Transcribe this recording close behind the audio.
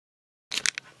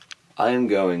I am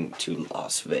going to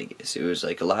Las Vegas. It was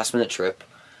like a last minute trip,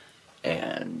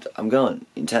 and I'm going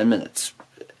in 10 minutes.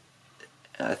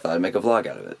 And I thought I'd make a vlog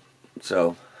out of it.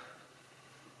 So,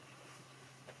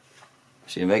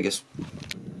 see you in Vegas.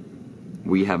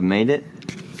 We have made it.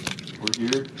 We're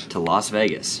here. To Las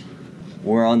Vegas.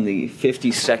 We're on the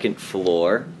 52nd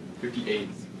floor.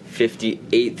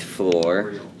 58th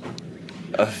floor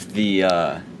of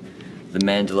the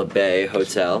Mandalay Bay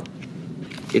Hotel.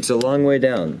 It's a long way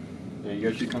down. Yeah, you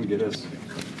guys should come get us.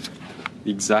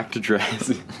 The exact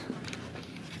address.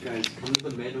 Guys, come to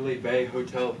the Mandalay Bay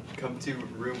Hotel. Come to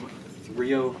room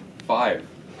 305,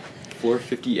 floor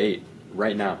 58,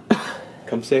 right now.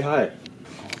 Come say hi.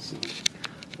 Awesome.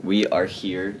 We are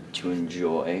here to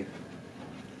enjoy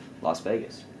Las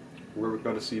Vegas. We're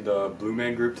going to see the Blue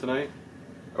Man Group tonight.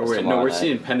 Oh That's wait, no, tomorrow we're night.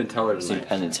 seeing Penn and Teller We're seeing tonight.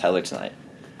 Penn and Teller tonight.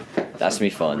 That's gonna be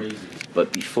fun. Crazy.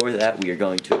 But before that, we are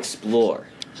going to explore.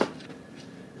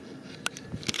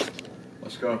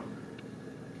 Let's go.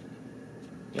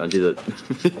 You wanna do the...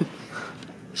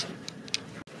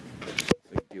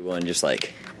 do one just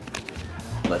like...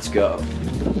 Let's go.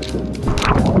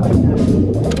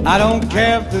 I don't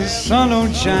care if the sun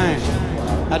don't shine.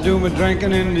 I do my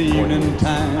drinking in the evening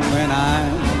time when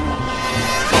I'm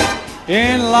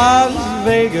in Las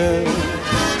Vegas.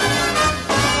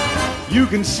 You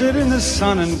can sit in the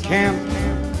sun and camp.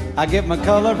 I get my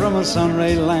color from a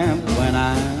sunray lamp when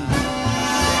I'm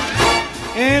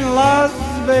in Las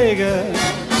Vegas.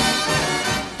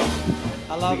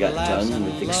 We got done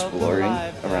with exploring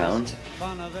around,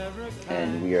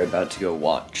 and we are about to go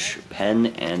watch Penn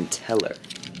and Teller,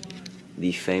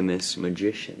 the famous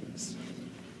magicians.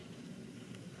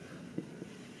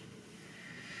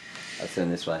 Let's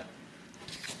turn this way.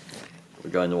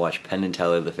 We're going to watch Penn and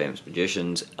Teller, the famous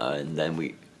magicians, and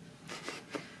then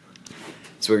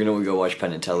so we're gonna go watch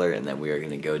Penn and Teller, and then we are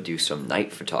gonna go do some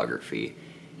night photography,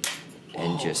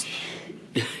 and just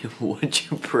would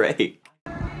you pray?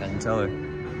 Penn and Teller.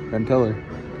 Penn and Teller.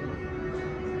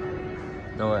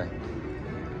 No way.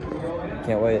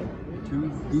 Can't wait. Two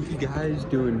goofy guys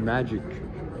doing magic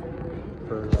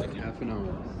for like half an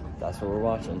hour. That's what we're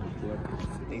watching. Yep.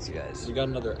 Thanks, you guys. We got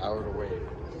another hour to wait.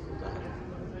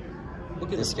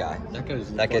 Look at this guy. That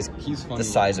guy's he's funny. the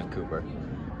size of Cooper.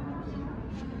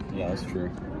 Yeah, that's true.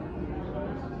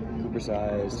 Cooper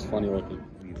size, it's funny looking.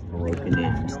 We've broken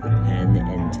into the Penn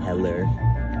and Teller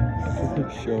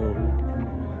show.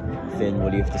 Finn,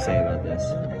 what do you have to say about this?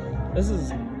 This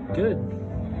is good.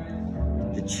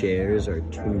 The chairs are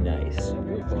too nice.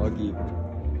 Foggy.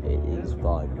 It is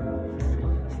foggy.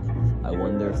 I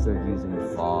wonder if they're using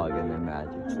fog in their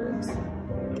magic tricks.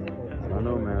 I don't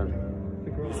know, man.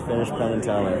 Just finished Penn and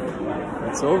Teller.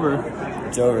 It's over.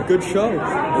 It's over. Good show.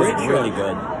 Great It's show. really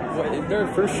good. What, their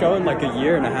first show in like a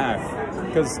year and a half.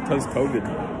 Because COVID.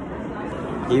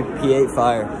 He ate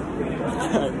fire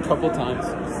A couple times.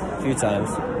 a few times.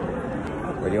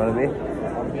 Where do you want to be? I'm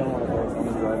gonna one of those. I'm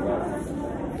gonna drive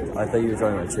back. I thought you were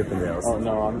talking about Chippendales. Oh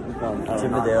no, I'm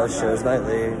Chippendales shows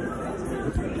nightly.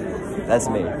 That's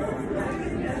me.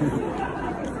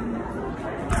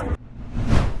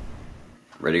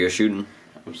 Ready to go shooting?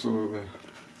 Absolutely.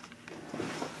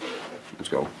 Let's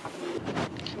go.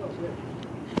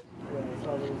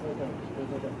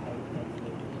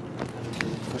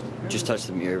 Just touched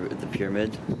the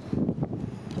pyramid.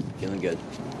 Feeling good.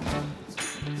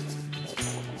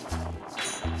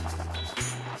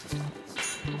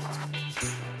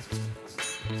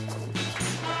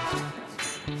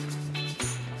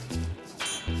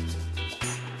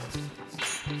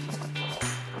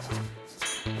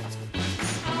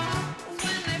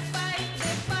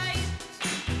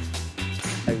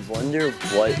 I wonder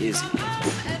what is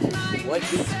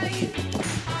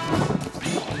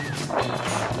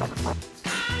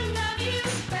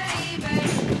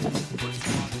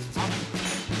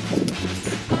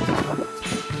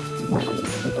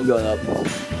I'm going up.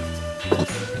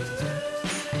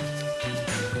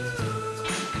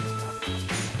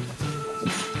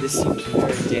 This seems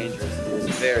very dangerous.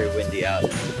 It's very windy out.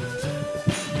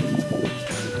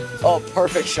 Oh,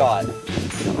 perfect shot.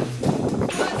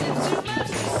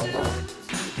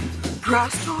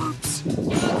 Grass tops.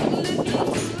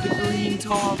 The green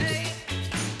tops.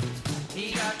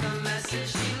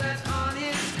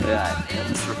 Yeah,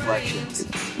 endless reflections.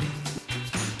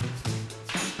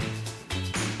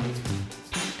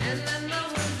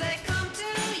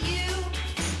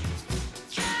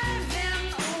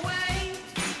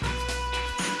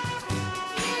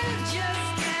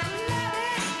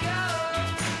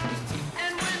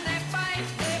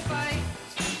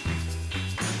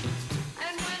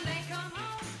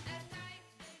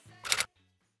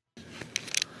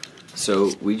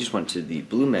 So we just went to the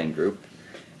Blue Man Group,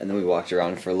 and then we walked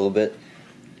around for a little bit,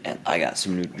 and I got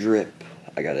some new drip.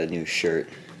 I got a new shirt.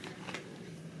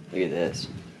 Look at this.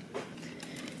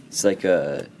 It's like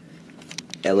a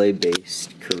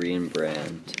LA-based Korean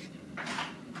brand.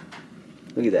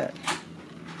 Look at that.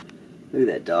 Look at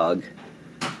that dog.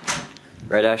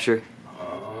 Right, Asher?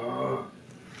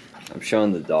 I'm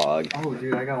showing the dog. Oh,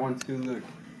 dude, I got one too. Look.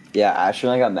 Yeah, Asher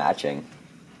and I got matching.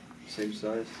 Same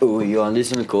size. Ooh, you wanna do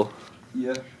something cool?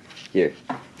 Yeah. Here,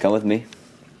 come with me.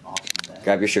 Awesome.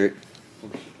 Grab your shirt.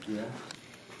 Yeah.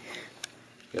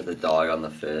 Got the dog on the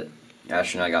fit.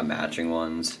 Asher and I got matching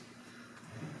ones.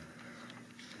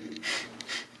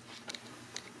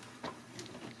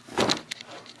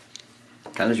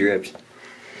 Kind of dripped.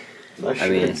 Nice I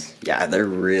mean, shirts. yeah, they're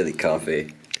really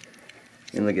comfy.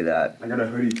 And look at that. I got a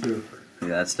hoodie too. Look at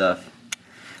that stuff.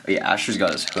 Oh yeah, Asher's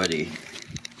got his hoodie.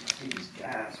 He's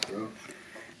gas, bro.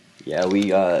 Yeah,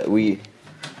 we look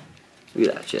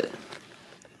at that shit.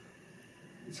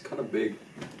 It's kind of big.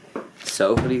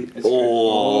 So hoodie. It's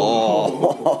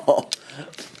Oh!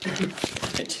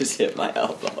 It just hit my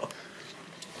elbow.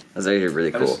 That's actually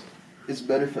really cool. It's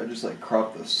better if I just like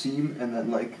crop the seam and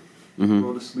then like Mhm.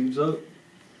 roll the sleeves up.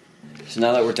 So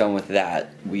now that we're done with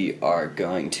that, we are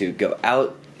going to go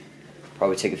out,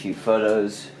 probably take a few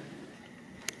photos.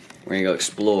 We're gonna go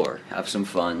explore, have some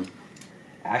fun.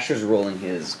 Asher's rolling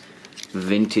his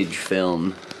vintage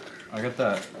film. I got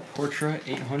that Portra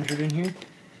 800 in here.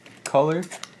 Color.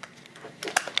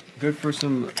 Good for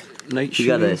some night You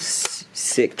got a shooting.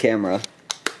 sick camera.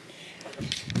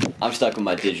 I'm stuck with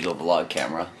my digital vlog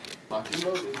camera. Lock and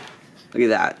loaded. Look at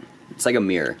that. It's like a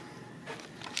mirror.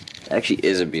 It actually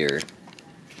is a mirror.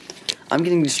 I'm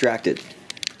getting distracted.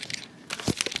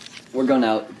 We're going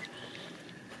out.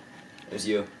 There's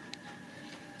you.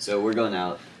 So we're going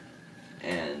out,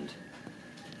 and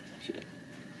shit.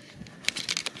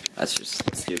 That's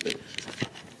just stupid.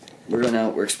 We're going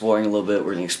out. We're exploring a little bit.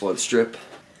 We're gonna explore the strip,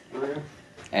 Oh yeah.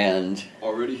 and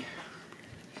Already.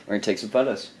 we're gonna take some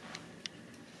photos.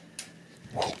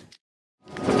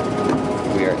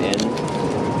 We are in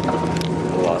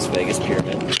the Las Vegas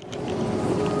Pyramid.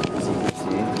 As you can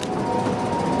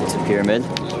see, it's a pyramid,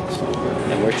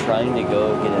 and we're trying to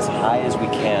go get as high as we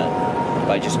can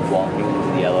by just walking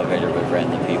into the elevator with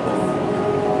random people.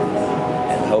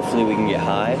 And hopefully we can get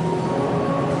high,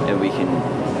 and we can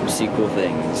see cool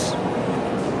things.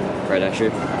 Right, Asher?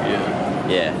 Yeah.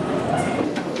 Yeah.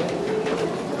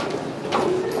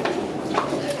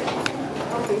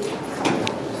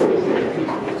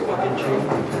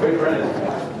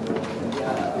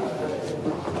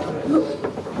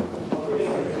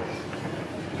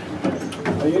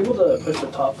 Are you able to push the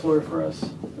top floor for us?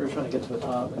 We're trying to get to the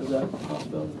top. Is that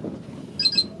possible?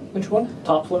 Which one?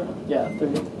 Top floor? Yeah,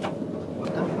 30.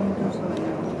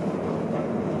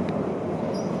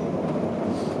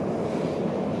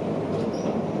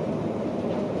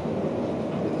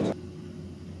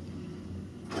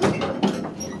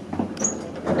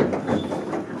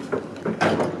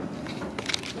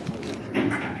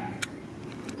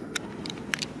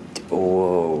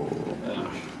 Whoa.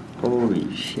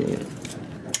 Holy shit.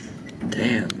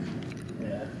 Damn.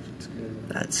 Yeah, it's good.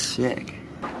 That's sick.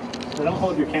 So don't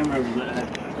hold your camera over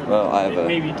that. Well, I have a-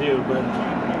 Maybe do, but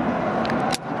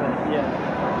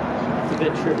yeah. It's a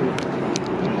bit trippy.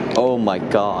 Oh my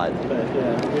god. But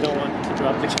yeah, we don't want to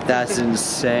drop the camera. That's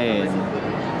insane.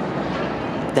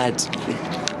 That's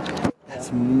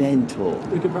mental.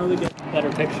 We could probably get better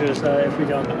pictures if we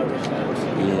go on the other side.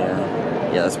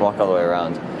 Yeah. Yeah, let's walk all the way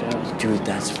around. Yeah. Dude,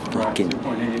 that's fucking.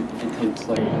 2.8. It takes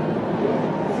like.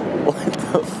 What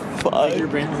the Like your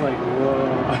fuck? brain's like,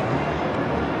 whoa.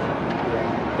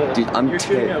 But Dude, I'm you're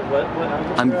shooting ter- at what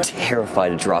angle I'm you're at?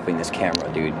 terrified of dropping this camera,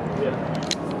 dude.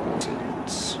 Yeah.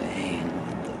 Insane.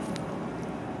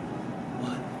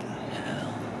 What the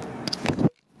hell?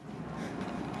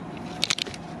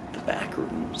 The back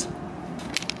rooms.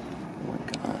 Oh my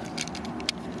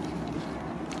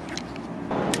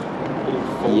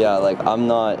god. Yeah, like I'm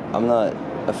not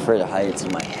afraid of heights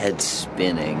and my head's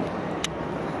spinning.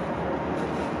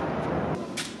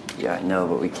 Yeah, I know,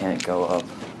 but we can't go up.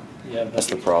 Yeah, That's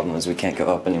the problem, is we can't go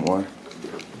up anymore.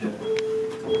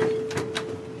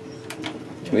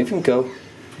 Can we even go?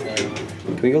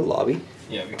 Can we go lobby?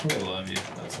 Yeah, we can go love you.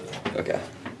 That's it. Okay.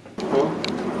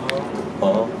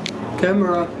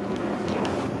 Camera.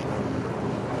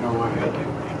 No worry.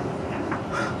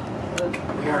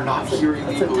 We are not here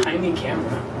That's a tiny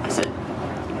camera. That's it.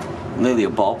 Literally a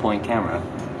ballpoint camera.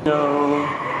 No.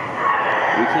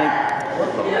 We can't.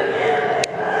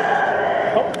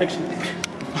 Oh, picture.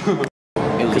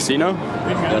 Casino?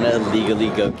 Gonna legally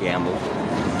go gamble.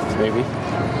 Maybe.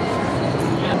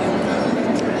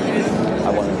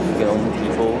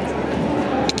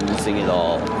 experiencing it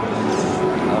all.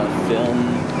 Film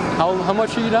How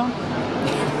much are you down?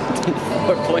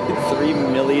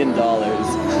 $4.3 million.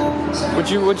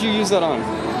 What'd you use that on?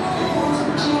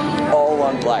 All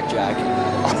on blackjack.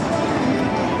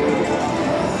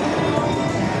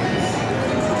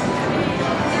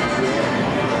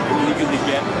 Legally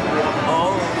get.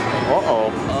 Oh. Uh-oh.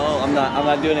 Oh, I'm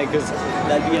not doing it because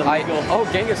that'd be illegal. Oh,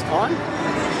 Genghis Khan?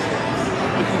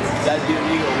 That'd be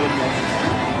illegal, wouldn't it?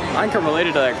 I think I'm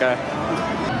related to that guy.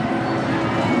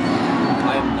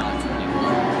 I am not 21.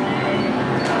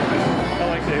 I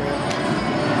like to hear it.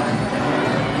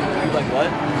 You like what?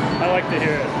 I like to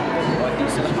hear it. What? You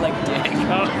sound like dick.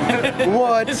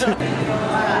 What?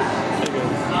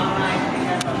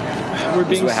 We're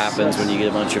This is what happens when you get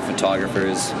a bunch of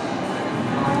photographers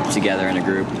together in a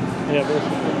group. Yeah,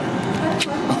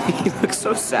 He looks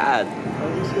so sad.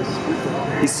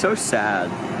 He's so sad.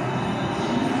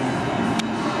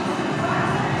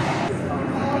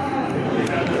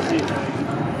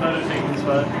 Another taking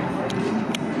spot.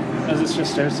 As it's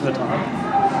just stairs to the top.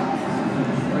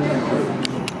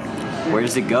 Where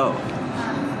does it go?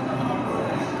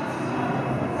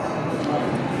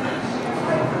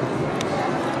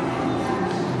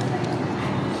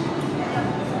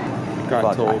 Got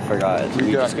Fuck, told. I forgot.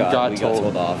 We got told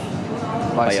told off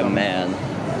by a some man.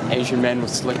 Asian man with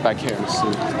slick back hair in a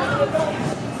suit.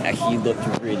 And he looked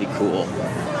really cool.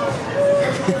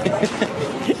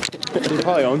 He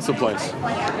probably owns the place.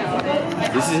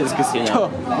 This is his casino.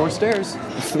 More stairs.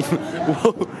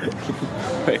 Whoa.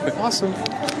 Wait, Awesome.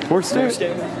 More stairs.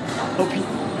 Hope you.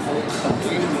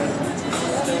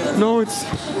 No, it's.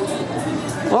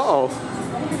 Uh-oh.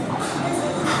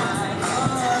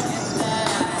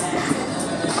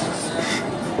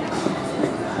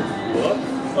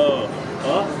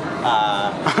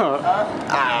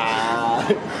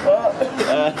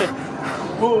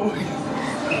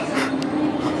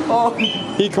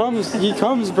 He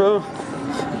comes, bro.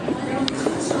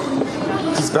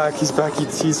 He's back,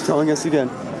 he's telling us again.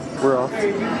 We're off.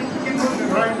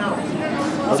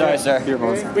 Sorry, sir. Here,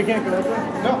 boss. We can't go up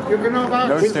there? No, you can know about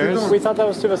No stairs? We thought that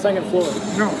was to the second floor.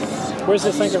 No, Where's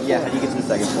the second Yeah, floor? how do you get to the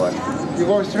second floor? you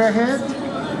go straight ahead.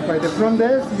 By the front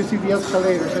desk, you see the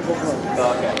escalator, second floor.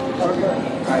 Oh, okay.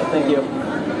 Alright, thank you.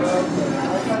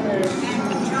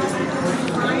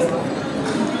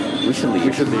 We should leave.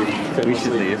 We should leave. We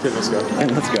should leave. Okay, let's go.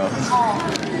 Let's go.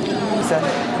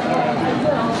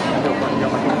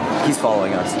 He's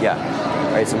following us, yeah.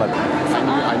 Alright, so my... I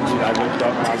looked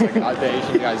up and I was like, the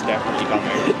Asian guy's definitely coming.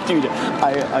 Dude,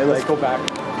 I Let's go back.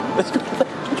 Let's go back.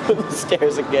 Go to the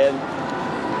stairs again.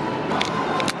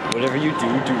 Whatever you do,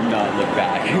 do not look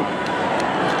back.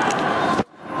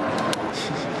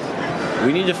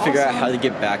 We need to figure out how to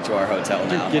get back to our hotel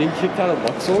now. Getting kicked out of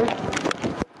Luxor?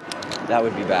 That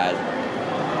would be bad.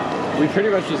 We pretty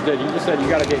much just did. You just said you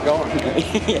gotta get going.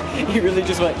 Yeah, he really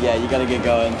just went, yeah, you gotta get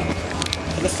going.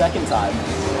 For the second time.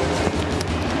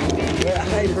 Yeah,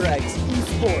 HyperX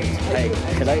Esports. Hey,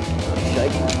 should I?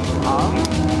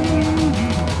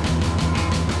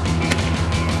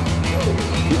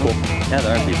 People. Yeah,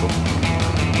 there are people.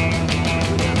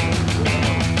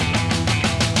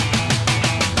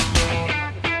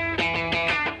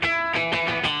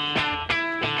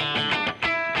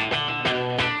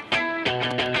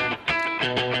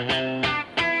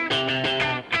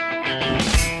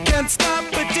 Can't stop,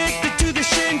 addicted to the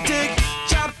shindig.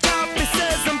 Chop top, it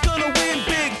says I'm gonna win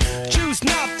big. Choose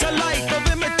not a life of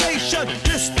imitation.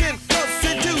 Distant close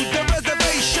into the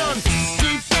reservation.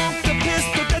 Deep off the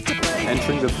pistol that you play.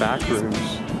 Entering the back rooms. I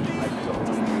don't want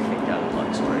to get kicked out of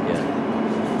Luxor again.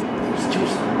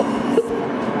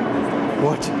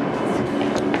 What?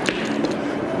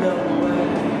 No way.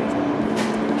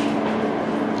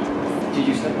 Did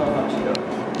you step on Cheeto?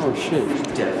 Oh shit. There's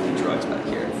definitely drugs back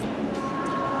here.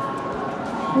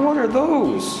 What are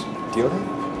those? Deodorant?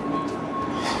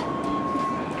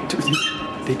 Dude,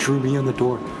 they drew me on the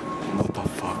door. What the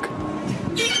fuck?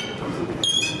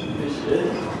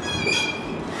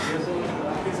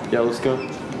 Yeah, let's go.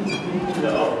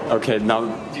 No. Okay, now.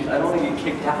 Dude, I don't want to get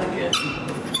kicked out again.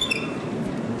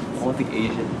 I don't think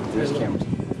Asian. There's cameras.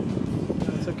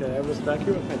 It's okay. I was back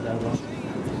here with my dad once.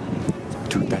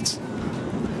 Dude, that's.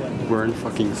 We're in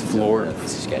fucking floor.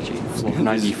 This is sketchy. Floor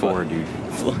 94, dude.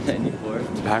 Floor 94.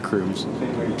 Back rooms.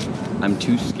 I'm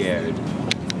too scared.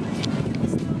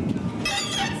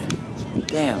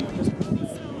 Damn.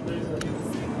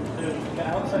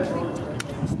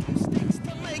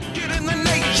 Make it in the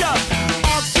nature.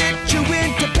 I'll get you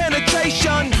into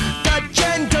penetration. The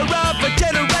gender of a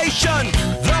generation.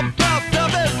 The birth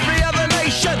of every other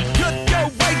nation. Look your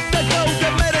way to go to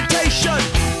meditation.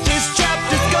 This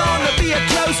chapter's gonna be a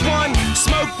close one.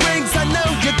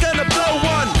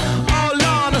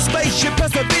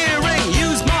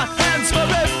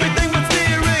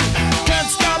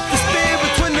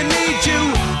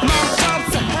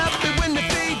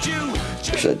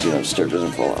 that do not disturb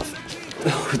doesn't fall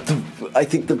off. I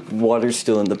think the water's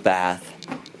still in the bath.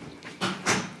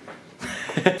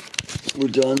 We're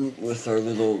done with our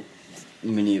little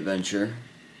mini adventure,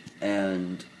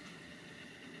 and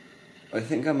I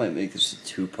think I might make this a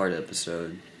 2-part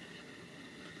episode.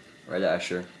 Right,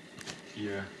 Asher?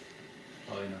 Yeah.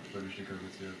 Probably enough footage to cover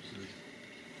 2 episodes.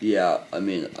 Yeah, I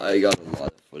mean, I got a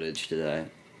lot of footage today.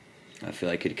 I feel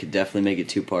like it could definitely make it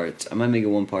 2 parts. I might make it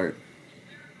 1 part.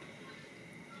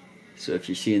 So if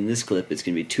you're seeing this clip, it's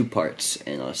going to be 2 parts,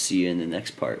 and I'll see you in the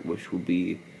next part, which will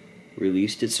be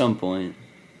released at some point.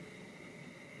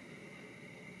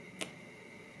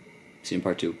 See you in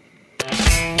part 2.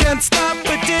 Can't stop,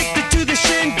 addicted to the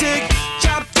shindig.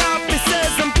 Chop top, it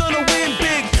says I'm gonna win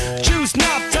big. Choose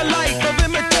not to life of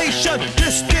imitation.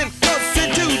 Distant